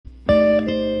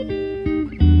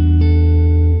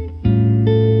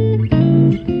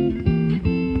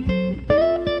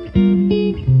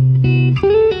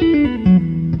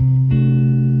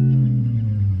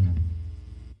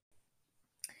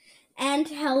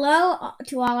Hello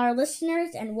to all our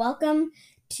listeners, and welcome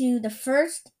to the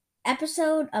first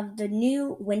episode of the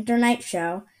new Winter Night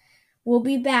Show. We'll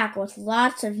be back with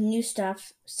lots of new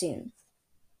stuff soon.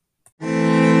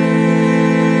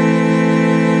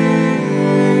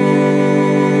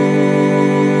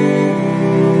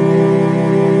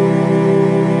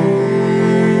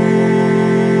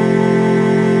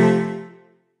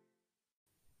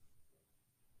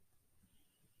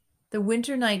 The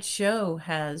Winter Night Show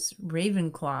has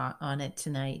Ravenclaw on it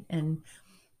tonight, and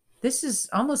this is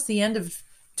almost the end of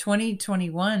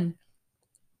 2021.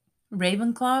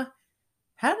 Ravenclaw,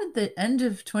 how did the end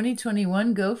of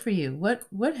 2021 go for you?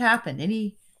 What happened?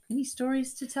 Any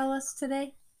stories to tell us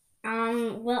today?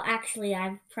 Well, actually, I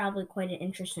have probably quite an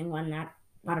interesting one that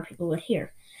a lot of people would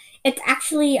hear. It's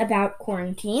actually about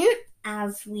quarantine,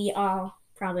 as we all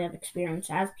probably have experience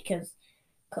as, because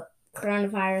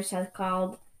coronavirus has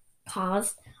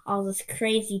caused all this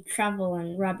crazy trouble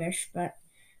and rubbish, but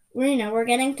we're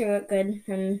getting through it good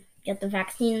and get the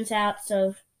vaccines out,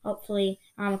 so hopefully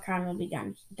Omicron will be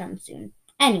done soon.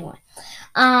 Anyway,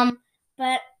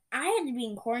 but I had to be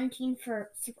in quarantine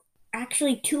for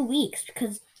actually 2 weeks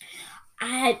because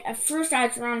at first I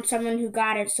was around someone who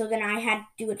got it, so then I had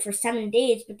to do it for 7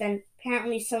 days, but then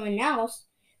apparently someone else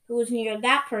who was near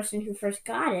that person who first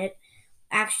got it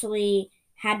actually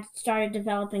had started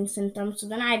developing symptoms, so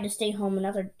then I had to stay home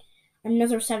another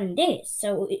 7 days.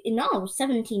 So in all, it was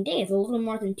 17 days, a little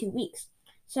more than 2 weeks.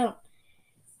 So,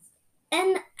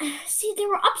 and see, there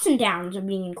were ups and downs of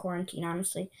being in quarantine,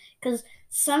 honestly, because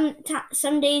some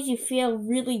days you feel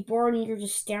really bored and you're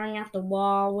just staring at the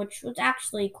wall, which was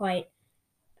actually quite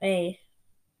a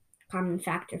common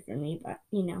factor for me, but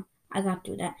I got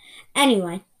through that.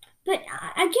 Anyway, but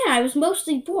again, I was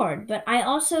mostly bored, but I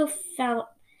also felt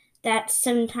that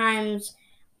sometimes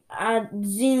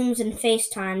Zooms and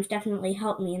FaceTimes definitely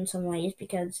help me in some ways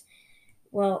because,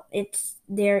 well, it's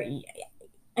there,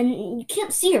 and you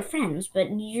can't see your friends,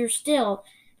 but you're still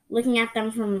looking at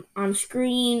them from on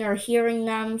screen or hearing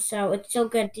them, so it's still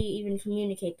good to even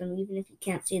communicate them, even if you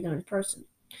can't see them in person.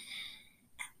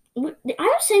 I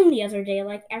was saying the other day,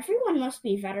 like, everyone must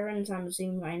be veterans on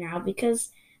Zoom by now because,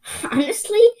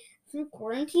 honestly, through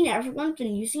quarantine, everyone's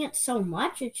been using it so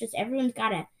much. It's just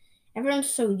everyone's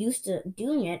so used to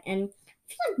doing it, and I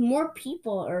feel like more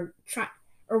people are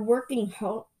working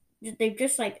home. They're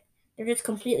just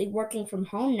completely working from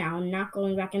home now and not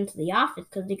going back into the office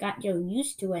because they got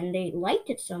used to it and they liked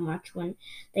it so much when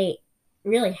they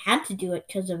really had to do it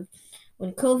because of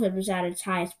when COVID was at its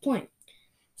highest point.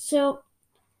 So,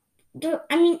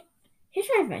 here's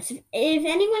my advice. If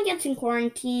anyone gets in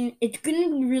quarantine, it's going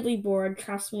to be really bored,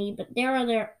 trust me, but there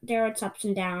are its ups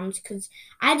and downs because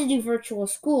I had to do virtual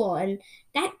school, and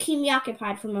that kept me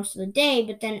occupied for most of the day,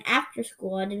 but then after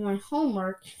school, I did my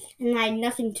homework, and I had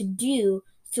nothing to do,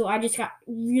 so I just got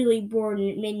really bored, and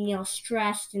it made me all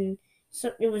stressed, and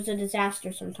so it was a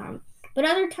disaster sometimes. But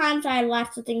other times, I had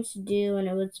lots of things to do, and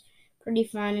it was pretty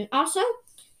fun, and also,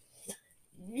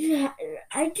 yeah,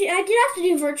 I did have to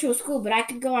do virtual school, but I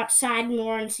could go outside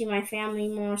more and see my family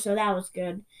more, so that was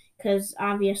good. Because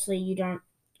obviously, don't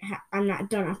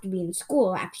have to be in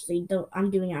school. Actually, though I'm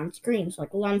doing it on screens,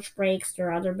 like lunch breaks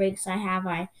or other breaks I have.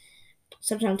 I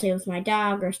sometimes play with my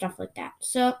dog or stuff like that.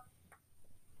 So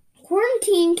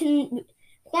quarantine,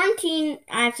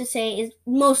 I have to say, is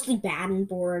mostly bad and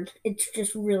bored. It's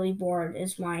just really bored,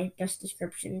 is my best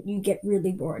description. You get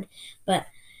really bored, but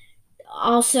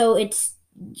also it's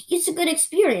a good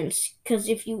experience because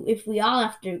if we all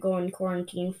have to go in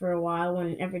quarantine for a while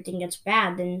when everything gets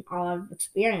bad, then I'll have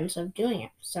experience of doing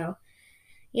it. So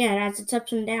yeah, it has its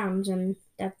ups and downs, and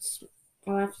that's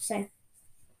all I have to say.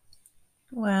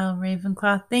 Wow,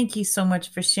 Ravenclaw, thank you so much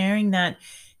for sharing that.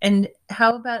 And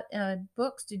how about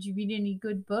books? Did you read any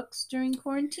good books during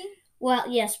quarantine? Well,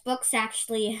 yes, books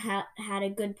actually had a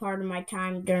good part of my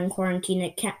time during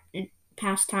quarantine. It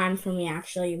passed time for me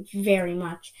actually very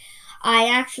much. I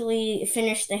actually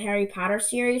finished the Harry Potter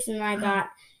series, and I got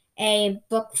a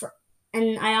book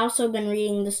and I also been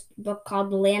reading this book called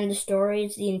The Land of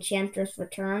Stories: The Enchantress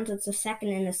Returns. It's the second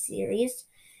in the series.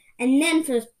 And then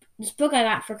for this book I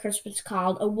got for Christmas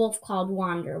called A Wolf Called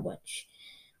Wander, which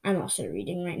I'm also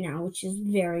reading right now, which is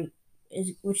very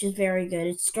good.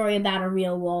 It's a story about a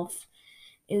real wolf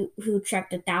who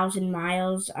trekked 1,000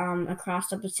 miles across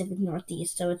the Pacific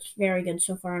Northeast. So it's very good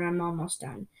so far, and I'm almost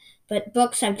done. But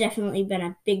books have definitely been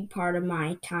a big part of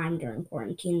my time during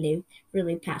quarantine. They've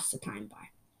really passed the time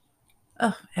by.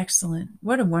 Oh, excellent.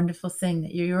 What a wonderful thing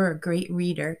that you're a great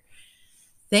reader.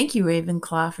 Thank you,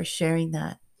 Ravenclaw, for sharing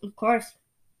that. Of course.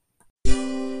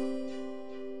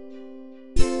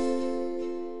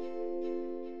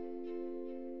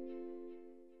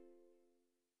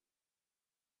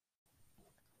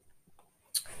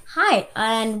 Hi,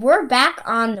 and we're back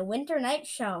on the Winter Night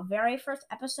Show, very first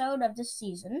episode of this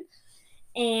season.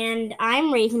 And I'm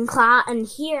Ravenclaw, and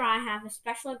here I have a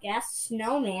special guest,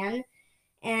 Snowman,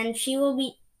 and she will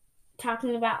be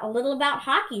talking about a little about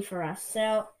hockey for us.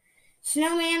 So,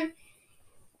 Snowman,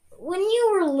 when you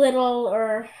were little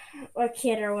or a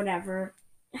kid or whatever,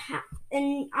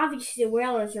 and obviously the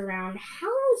Whalers around, how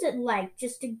was it like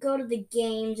just to go to the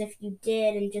games if you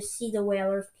did and just see the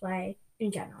Whalers play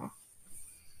in general?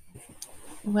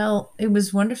 Well, it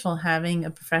was wonderful having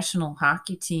a professional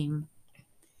hockey team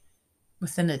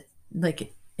within an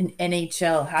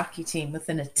NHL hockey team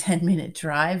within a 10-minute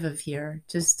drive of here.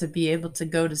 Just to be able to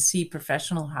go to see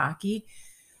professional hockey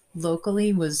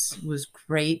locally was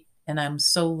great, and I'm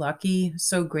so lucky,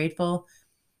 so grateful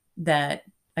that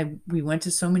we went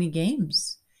to so many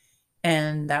games.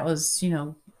 And that was,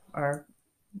 our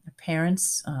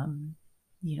parents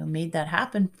made that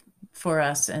happen for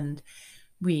us, and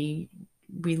we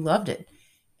we loved it.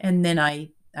 And then I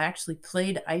actually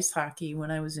played ice hockey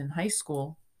when I was in high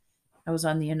school. I was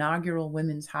on the inaugural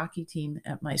women's hockey team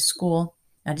at my school.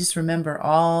 I just remember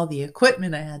all the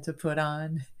equipment I had to put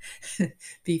on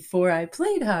before I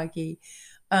played hockey.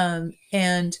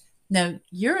 And now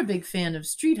you're a big fan of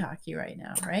street hockey right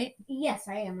now, right? Yes,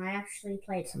 I am. I actually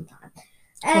played sometimes.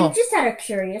 Cool. And just out of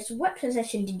curious, what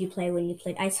position did you play when you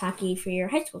played ice hockey for your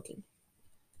high school team?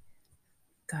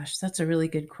 Gosh, that's a really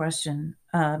good question.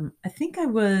 I think I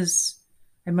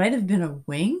might have been a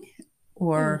wing,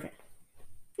 or Okay.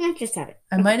 Yeah, just have it.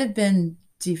 I might have been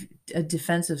a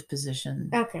defensive position.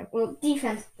 Okay, well,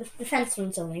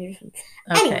 defenseman's only.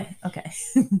 Okay, okay.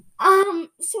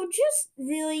 So just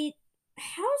really,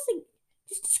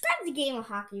 just describe the game of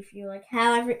hockey for you, like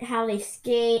how they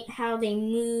skate, how they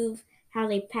move, how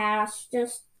they pass,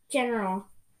 just general.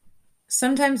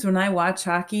 Sometimes when I watch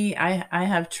hockey, I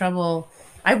have trouble.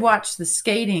 I watch the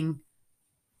skating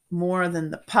more than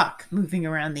the puck moving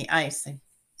around the ice.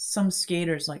 Some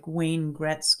skaters like Wayne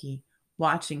Gretzky,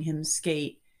 watching him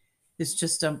skate is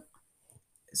just a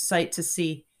sight to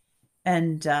see.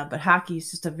 And but hockey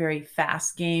is just a very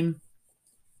fast game,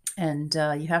 and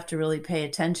you have to really pay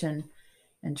attention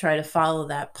and try to follow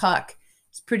that puck.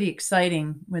 It's pretty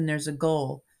exciting when there's a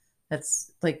goal.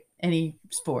 That's like any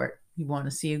sport. You want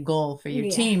to see a goal for your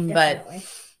team, definitely.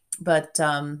 but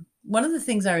one of the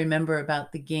things I remember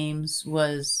about the games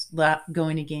was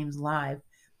going to games live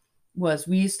was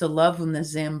we used to love when the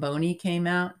Zamboni came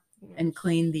out and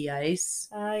cleaned the ice.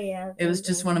 Oh yeah. It was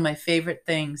just one of my favorite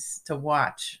things to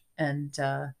watch, and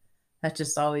that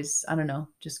just always, I don't know,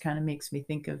 just kind of makes me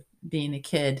think of being a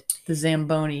kid. The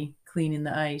Zamboni cleaning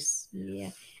the ice. Yeah.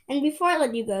 And before I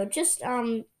let you go, just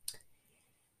really,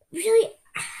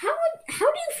 how do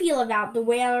you feel about the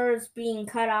Whalers being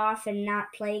cut off and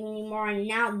not playing anymore, and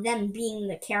now them being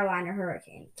the Carolina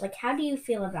Hurricanes? Like, how do you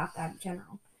feel about that in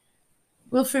general?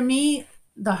 Well, for me,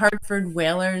 the Hartford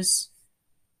Whalers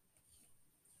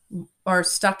are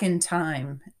stuck in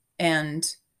time,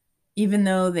 and even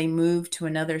though they moved to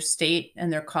another state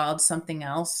and they're called something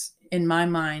else, in my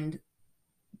mind,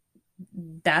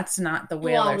 that's not the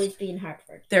Whalers. They'll always be in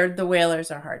Hartford. The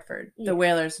Whalers are Hartford. Yeah. The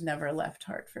Whalers never left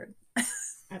Hartford.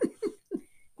 Okay.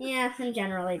 Yeah, in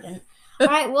general, they didn't. All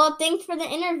right, well, thanks for the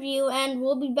interview, and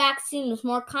we'll be back soon with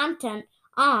more content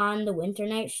on the Winter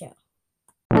Night Show.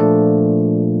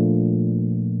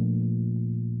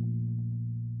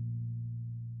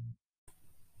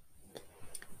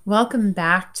 Welcome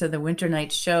back to the Winter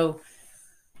Night Show.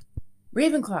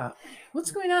 Ravenclaw,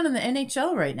 what's going on in the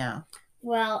NHL right now?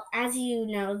 Well, as you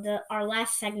know, our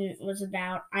last segment was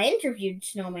about, I interviewed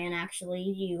Snowman, actually,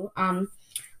 you, on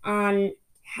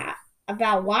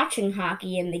about watching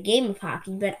hockey and the game of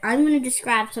hockey, but I'm going to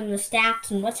describe some of the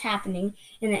stats and what's happening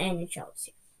in the NHL this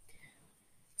year.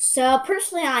 So,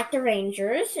 personally, I like the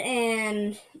Rangers,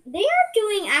 and they are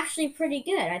doing actually pretty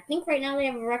good. I think right now they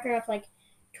have a record of like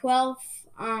 12,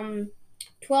 I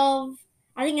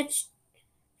think it's,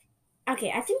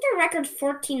 okay, I think their record's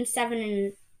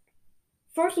 14-7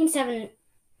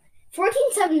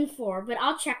 and 4, but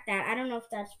I'll check that. I don't know if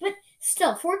that's, but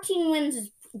still, 14 wins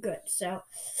is good. So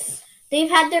they've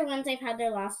had their wins, they've had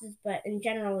their losses, but in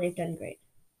general, they've done great.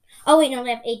 Oh wait, no,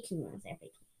 they have 18 wins.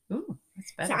 Ooh,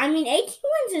 that's better. So I mean, 18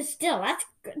 wins is still that's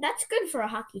good for a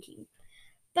hockey team.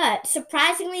 But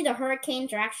surprisingly, the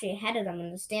Hurricanes are actually ahead of them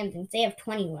in the standings. They have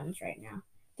 20 wins right now.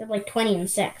 They're like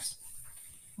 20-6.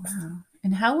 Wow.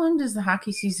 And how long does the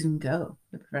hockey season go?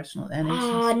 The professional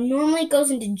NHL? Normally it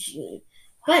goes into June.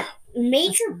 But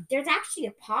there's actually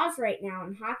a pause right now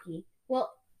in hockey.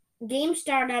 Well, the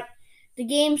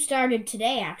game started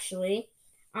today, actually.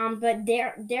 But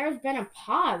there's been a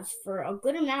pause for a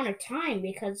good amount of time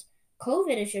because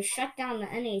COVID has just shut down the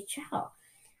NHL.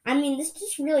 I mean, this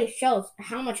just really shows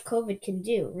how much COVID can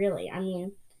do, really. I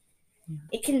mean,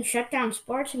 it can shut down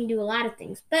sports and do a lot of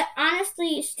things. But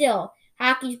honestly, still,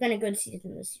 hockey's been a good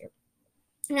season this year.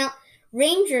 Now,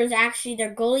 Rangers actually,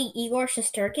 their goalie Igor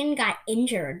Shesterkin got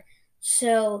injured,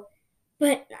 so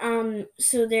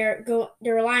they're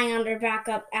relying on their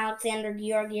backup Alexander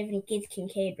Georgiev and Keith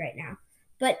Kincaid right now.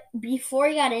 But before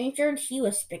he got injured, he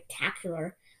was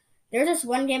spectacular. There's this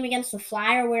one game against the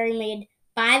Flyer where he made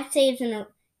 5 saves in a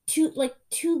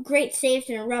two great saves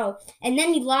in a row, and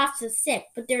then he lost his stick.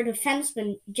 But their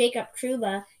defenseman Jacob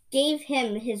Trouba gave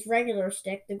him his regular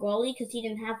stick, the goalie, because he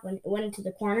didn't have one. It went into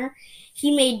the corner.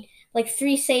 He made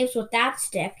 3 saves with that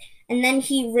stick, and then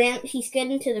he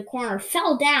skid into the corner,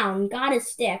 fell down, got his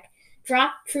stick,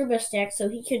 dropped Trouba's stick so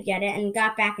he could get it, and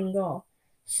got back in goal.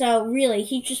 So really,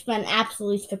 he's just been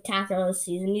absolutely spectacular this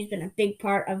season. He's been a big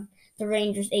part of the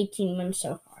Rangers' 18 wins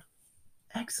so far.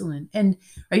 Excellent. And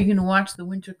are you going to watch the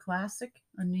Winter Classic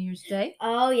on New Year's Day?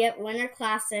 Oh, yep, Winter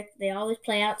Classic. They always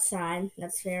play outside.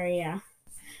 That's very,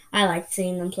 I like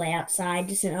seeing them play outside,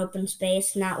 just in open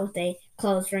space, not with a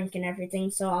closed rink and everything.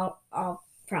 So I'll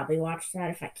probably watch that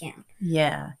if I can.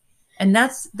 Yeah. And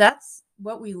that's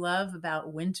what we love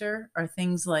about winter are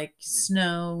things like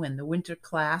snow and the Winter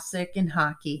Classic and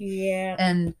hockey. Yeah.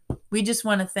 And we just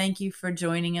want to thank you for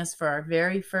joining us for our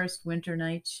very first Winter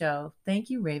Night show.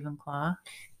 Thank you, Ravenclaw.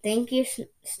 Thank you,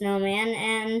 Snowman.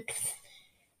 And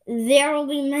there will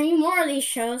be many more of these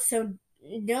shows, so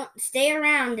don't stay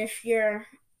around if you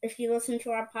listen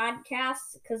to our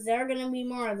podcast, because there are going to be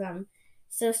more of them.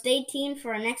 So stay tuned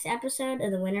for our next episode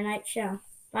of the Winter Night Show.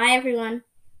 Bye, everyone.